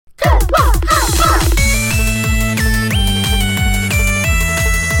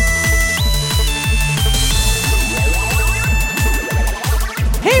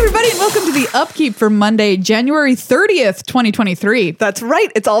upkeep for Monday, January 30th, 2023. That's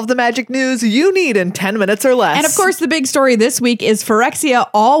right. It's all of the magic news you need in 10 minutes or less. And of course, the big story this week is Phyrexia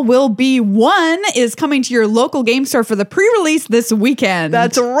All Will Be One is coming to your local game store for the pre-release this weekend.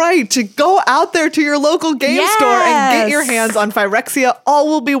 That's right. Go out there to your local game store and get your hands on Phyrexia All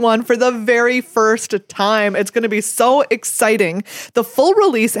Will Be One for the very first time. It's going to be so exciting. The full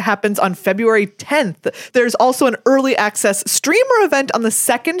release happens on February 10th. There's also an early access streamer event on the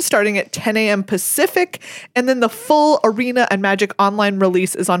 2nd starting at 10 a.m. Pacific. And then the full Arena and Magic Online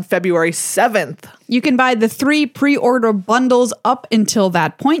release is on February 7th. You can buy the 3 pre-order bundles up until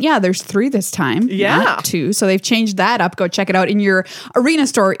that point. Yeah, there's 3 this time. Yeah. Not 2. So they've changed that up. Go check it out in your Arena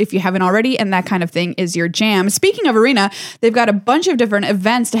store if you haven't already. And that kind of thing is your jam. Speaking of Arena, they've got a bunch of different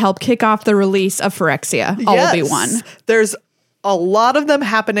events to help kick off the release of Phyrexia. All will be one. There's a lot of them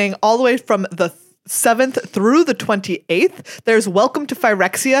happening all the way from the 7th through the 28th. There's Welcome to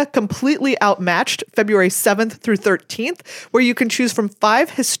Phyrexia, completely outmatched, February 7th through 13th, where you can choose from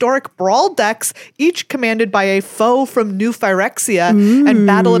 5 historic brawl decks, each commanded by a foe from New Phyrexia, and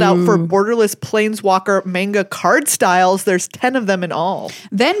battle it out for borderless Planeswalker manga card styles. There's 10 of them in all.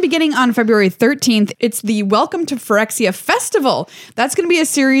 Then beginning on February 13th, it's the Welcome to Phyrexia Festival. That's going to be a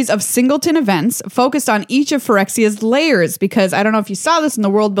series of singleton events focused on each of Phyrexia's layers, because I don't know if you saw this in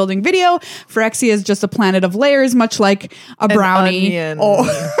the world building video, Phyrexia is just a planet of layers, much like a brownie or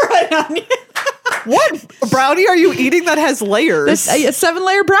an onion. What brownie are you eating that has layers? A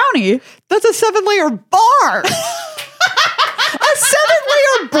 7-layer brownie. That's a 7-layer bar. A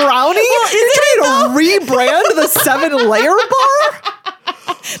 7-layer brownie? Well, You're trying to rebrand the 7-layer bar?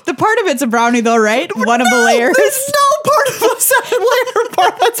 The part of it's a brownie though, right? One of the layers. There's no part of a 7-layer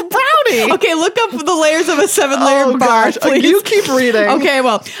bar that's brownie. Okay, look up the layers of a 7-layer bar, gosh. please. You keep reading. Okay,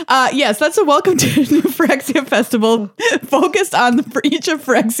 well, yes, that's a Welcome to New Phyrexia Festival focused on for each of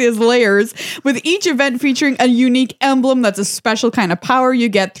Phyrexia's layers, with each event featuring a unique emblem that's a special kind of power you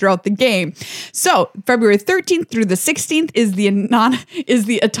get throughout the game. So, February 13th through the 16th is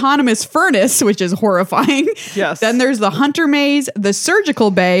the Autonomous Furnace, which is horrifying. Yes. Then there's the Hunter Maze, the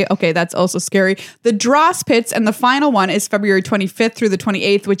Surgical Bay. Okay, that's also scary. The Dross Pits, and the final one is February 25th through the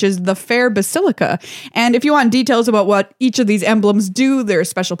 28th, which is the Fair Basilica. And if you want details about what each of these emblems do, their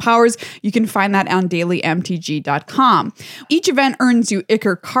special powers, you can find that on dailymtg.com. Each event earns you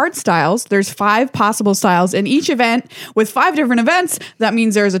Ichor card styles. There's 5 possible styles in each event. With 5 different events, that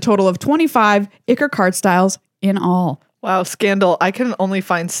means there's a total of 25 Ichor card styles in all. Wow, scandal. I can only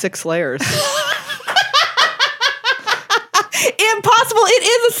find 6 layers. Impossible. It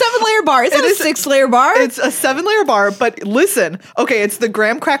is a 7-layer bar. It's not a 6-layer bar. It's a 7-layer bar, but listen. Okay, it's the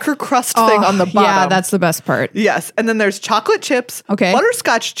graham cracker crust thing on the bottom. Yeah, that's the best part. Yes, and then there's chocolate chips, Okay.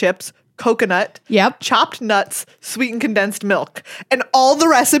 butterscotch chips, coconut, Yep. chopped nuts, sweetened condensed milk. And all the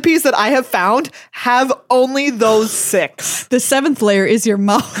recipes that I have found have only those 6. The 7th layer is your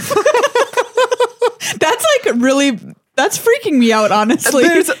mouth. That's like really... That's freaking me out, honestly.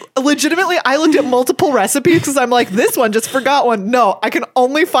 There's legitimately, I looked at multiple recipes because I'm like, this one just forgot one. No, I can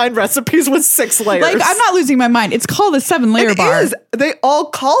only find recipes with 6 layers. Like, I'm not losing my mind. It's called a 7-layer bar. Is. They all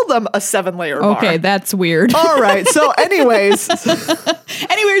call them a 7-layer bar. Okay, that's weird. All right. So anyways,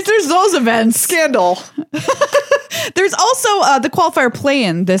 there's those events. scandal. There's also the qualifier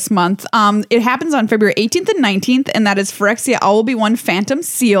play-in this month. It happens on February 18th and 19th, and that is Phyrexia All Will Be One Phantom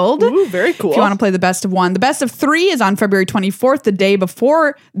Sealed. Ooh, very cool. If you want to play the best of 1. The best of 3 is on February 24th, the day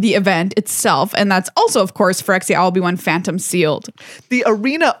before the event itself, and that's also, of course, Phyrexia All Will Be One Phantom Sealed. The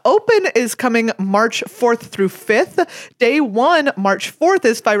Arena Open is coming March 4th through 5th. Day 1, March 4th,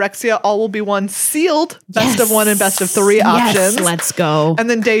 is Phyrexia All Will Be One Sealed, best of 1 and best of 3 options. Let's go. And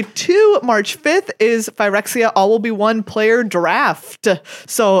then day 2, March 5th, is Phyrexia All Will Be One Player Draft.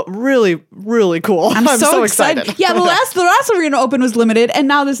 So really, really cool. I'm so excited. Yeah, the last Arena Open was limited, and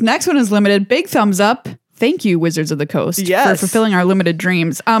now this next one is limited. Big thumbs up. Thank you, Wizards of the Coast, for fulfilling our limited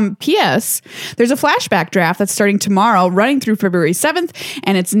dreams. P.S. There's a flashback draft that's starting tomorrow, running through February 7th,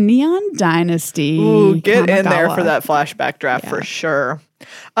 and it's Neon Dynasty. Ooh, get in there Kamigawa. for that flashback draft for sure.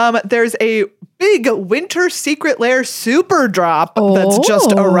 There's a big Winter Secret Lair super drop that's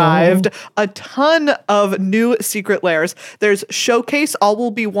just arrived. A ton of new secret lairs. There's Showcase All Will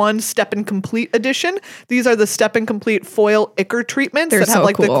Be One Step and Complete edition. These are the Step and Complete foil Ichor treatments that have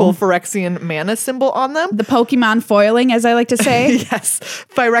like the cool Phyrexian mana symbol on them. The Pokemon foiling, as I like to say. Yes.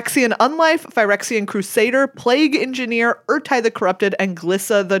 Phyrexian Unlife, Phyrexian Crusader, Plague Engineer, Urtai the Corrupted, and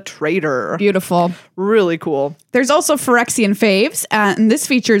Glissa the Traitor. Beautiful. Really cool. There's also Phyrexian Faves, and this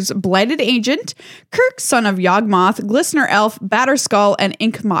features Blighted Agent, Knight, Kirk, son of Yawgmoth, Glistener Elf, Batterskull, and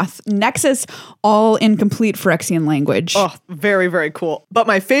Inkmoth Nexus, all in complete Phyrexian language. Oh, very, very cool. But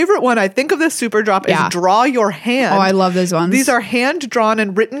my favorite one, I think of this super drop, is Draw Your Hand. Oh, I love those ones. These are hand-drawn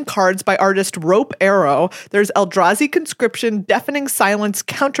and written cards by artist Rope Arrow. There's Eldrazi Conscription, Deafening Silence,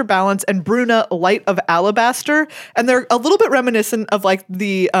 Counterbalance, and Bruna, Light of Alabaster. And they're a little bit reminiscent of like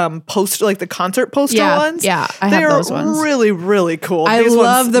the poster, like the concert poster ones. Yeah, I have those ones. They're really, really cool. I These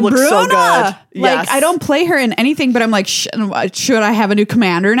love ones the look Bruna. so good. Like, Yes. I don't play her in anything, but I'm like, should I have a new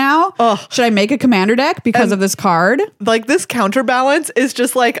commander now? Ugh. Should I make a commander deck because of this card? Like this Counterbalance is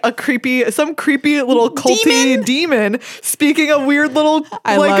just like some creepy little culty demon speaking a weird little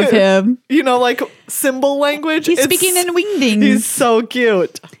I love him. You know, like symbol language. He's speaking in wingdings. He's so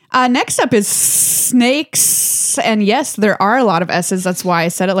cute. Next up is snakes. And yes, there are a lot of S's. That's why I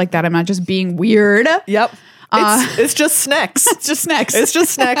said it like that. I'm not just being weird. Yep. It's just snacks. It's just snacks. It's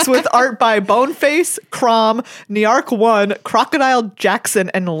just snacks with art by Boneface, Crom, Niark One, Crocodile Jackson,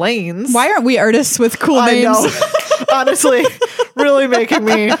 and Lanes. Why aren't we artists with cool names? I know. Honestly, really making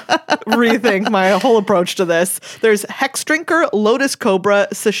me rethink my whole approach to this. There's Hex Drinker, Lotus Cobra,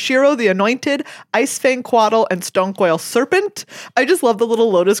 Sashiro the Anointed, Icefang Quaddle, and Stonecoil Serpent. I just love the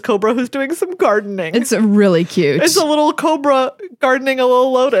little Lotus Cobra who's doing some gardening. It's really cute. It's a little cobra gardening a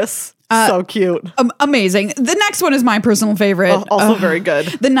little lotus. So cute. Amazing. The next one is my personal favorite. Also very good.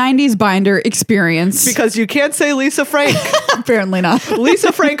 The 90s binder experience. Because you can't say Lisa Frank. Apparently not.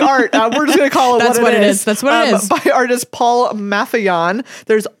 Lisa Frank art. We're just going to call it That's what it is. That's what it is. By artist Paul Mafayan.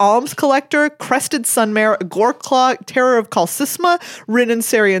 There's Alms Collector, Crested Sunmare, Goreclaw, Terror of Kalsisma, Rin and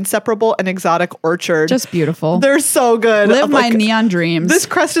Seri Inseparable, and Exotic Orchard. Just beautiful. They're so good. Live my neon dreams. This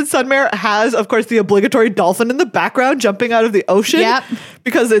Crested Sunmare has, of course, the obligatory dolphin in the background jumping out of the ocean. Yep.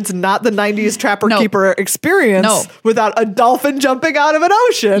 Because it's not the 90s Trapper Keeper experience without a dolphin jumping out of an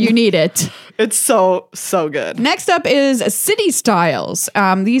ocean. You need it. It's so good. Next up is City Styles.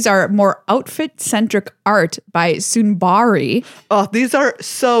 These are more outfit-centric art by Sunbari. Oh, these are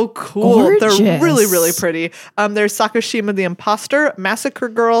so cool. Gorgeous. They're really, really pretty. There's Sakashima the Imposter, Massacre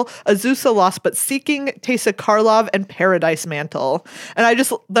Girl, Azusa Lost But Seeking, Teysa Karlov, and Paradise Mantle. And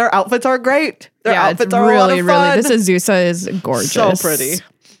their outfits are great. Their outfits are really, a lot of fun. This Azusa is gorgeous. So pretty.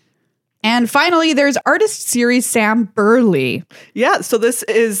 And finally, there's Artist Series Sam Burley. Yeah, so this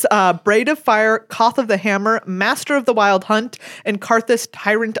is Braid of Fire, Koth of the Hammer, Master of the Wild Hunt, and Karthus,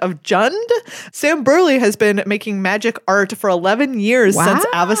 Tyrant of Jund. Sam Burley has been making magic art for 11 years since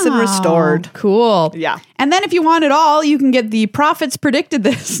Avacyn Restored. Cool. Yeah. And then if you want it all, you can get the Prophets Predicted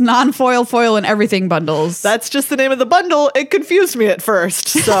This non-foil, foil, and everything bundles. That's just the name of the bundle. It confused me at first.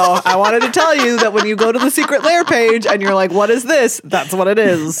 So I wanted to tell you that when you go to the Secret Lair page and you're like, what is this? That's what it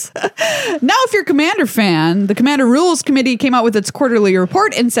is. Now, if you're a Commander fan, the Commander Rules Committee came out with its quarterly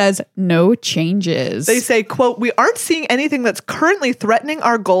report and says no changes. They say, quote, we aren't seeing anything that's currently threatening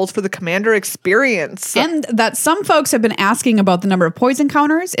our goals for the Commander experience. And that some folks have been asking about the number of poison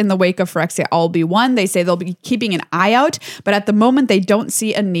counters in the wake of Phyrexia All-Be-One. They say they'll be keeping an eye out, but at the moment they don't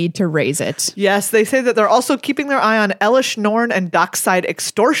see a need to raise it. Yes, they say that they're also keeping their eye on Elish Norn and Dockside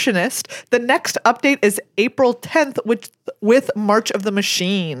Extortionist. The next update is April 10th, with March of the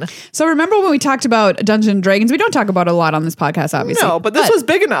Machine. So remember when we talked about Dungeons & Dragons? We don't talk about it a lot on this podcast, obviously. No, but this was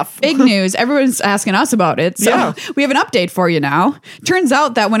big enough. Big news. Everyone's asking us about it. So we have an update for you now. Turns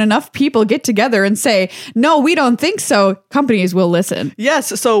out that when enough people get together and say, no, we don't think so, companies will listen.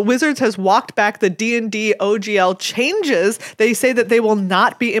 Yes, so Wizards has walked back the D&D OGL changes. They say that they will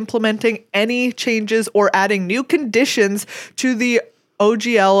not be implementing any changes or adding new conditions to the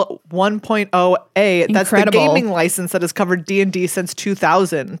OGL 1.0A. That's the gaming license that has covered D&D since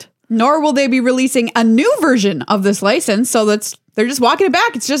 2000. Nor will they be releasing a new version of this license, so they're just walking it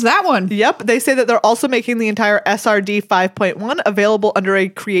back. It's just that one. Yep. They say that they're also making the entire SRD 5.1 available under a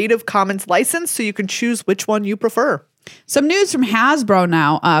Creative Commons license, so you can choose which one you prefer. Some news from Hasbro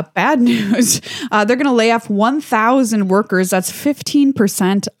now. Bad news. They're going to lay off 1,000 workers. That's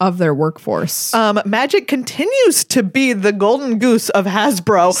 15% of their workforce. Magic continues to be the golden goose of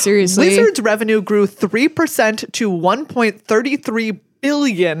Hasbro. Seriously. Wizards revenue grew 3% to $1.33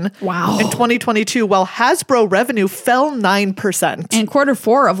 billion in 2022, while Hasbro revenue fell 9%. In quarter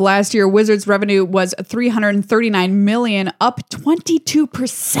four of last year, Wizards revenue was $339 million, up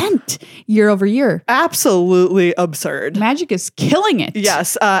 22% year over year. Absolutely absurd. Magic is killing it.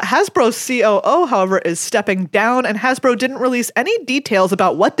 Yes. Hasbro's COO, however, is stepping down, and Hasbro didn't release any details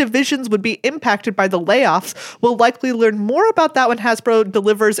about what divisions would be impacted by the layoffs. We'll likely learn more about that when Hasbro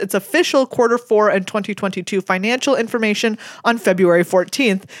delivers its official quarter four and 2022 financial information on February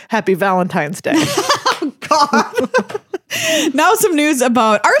 14th. Happy Valentine's Day. Oh, God. Now some news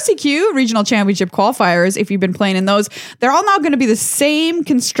about RCQ Regional Championship qualifiers. If you've been playing in those, they're all now going to be the same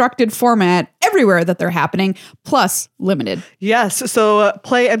constructed format everywhere that they're happening, plus limited. Yes. So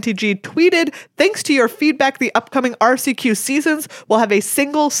Play MTG tweeted, thanks to your feedback, the upcoming RCQ seasons will have a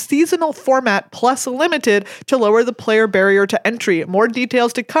single seasonal format plus limited to lower the player barrier to entry. More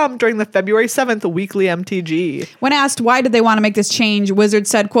details to come during the February 7th weekly MTG. When asked why did they want to make this change, Wizards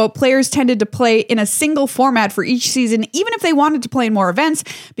said, quote, players tended to play in a single format for each season, even if they wanted to play in more events,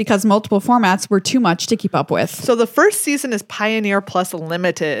 because multiple formats were too much to keep up with. So the first season is Pioneer plus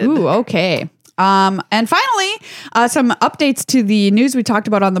limited. Ooh, okay. And finally, some updates to the news we talked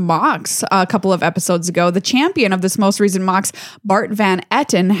about on the Mox a couple of episodes ago. The champion of this most recent Mox, Bart Van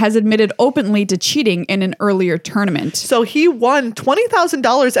Etten, has admitted openly to cheating in an earlier tournament. So he won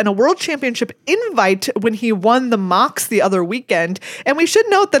 $20,000 and a world championship invite when he won the Mox the other weekend. And we should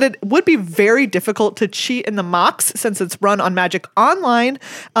note that it would be very difficult to cheat in the Mox since it's run on Magic Online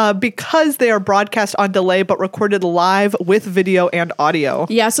because they are broadcast on delay but recorded live with video and audio.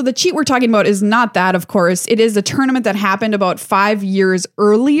 Yeah, so the cheat we're talking about is not that, of course. It is a tournament that happened about 5 years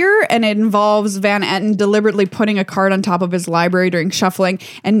earlier, and it involves Van Etten deliberately putting a card on top of his library during shuffling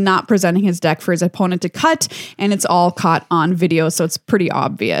and not presenting his deck for his opponent to cut, and it's all caught on video, so it's pretty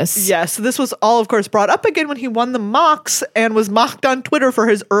obvious. Yes, this was all, of course, brought up again when he won the Mox and was mocked on Twitter for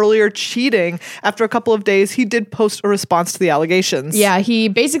his earlier cheating. After a couple of days, he did post a response to the allegations. Yeah, he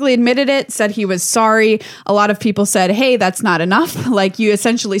basically admitted it, said he was sorry. A lot of people said, hey, that's not enough. Like, you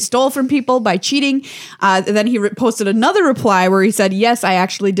essentially stole from people by cheating. Then he posted another reply where he said, yes, I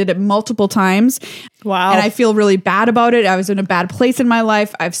actually did it multiple times. Wow. And I feel really bad about it. I was in a bad place in my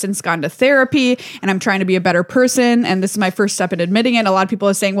life. I've since gone to therapy and I'm trying to be a better person. And this is my first step in admitting it. A lot of people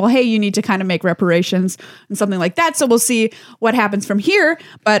are saying, well, hey, you need to kind of make reparations and something like that. So we'll see what happens from here.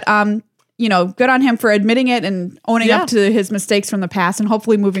 But, you know, good on him for admitting it and owning up to his mistakes from the past and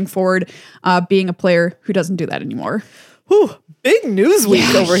hopefully moving forward, being a player who doesn't do that anymore. Whew, big news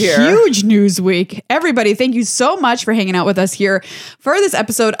week over here. Huge news week. Everybody, thank you so much for hanging out with us here for this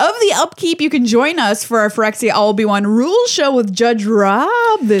episode of The Upkeep. You can join us for our Phyrexia All Will Be One rules show with Judge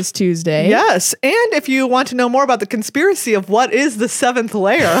Rob this Tuesday. Yes, and if you want to know more about the conspiracy of what is the seventh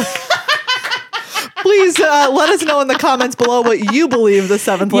layer... Please let us know in the comments below what you believe the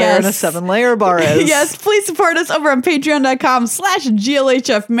seventh layer in a 7-layer bar is. Yes, please support us over on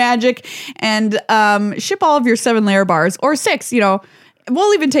patreon.com/GLHF Magic and ship all of your 7-layer bars or 6, you know,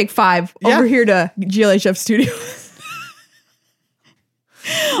 we'll even take 5 over here to GLHF Studios.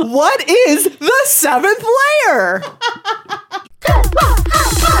 What is the seventh layer?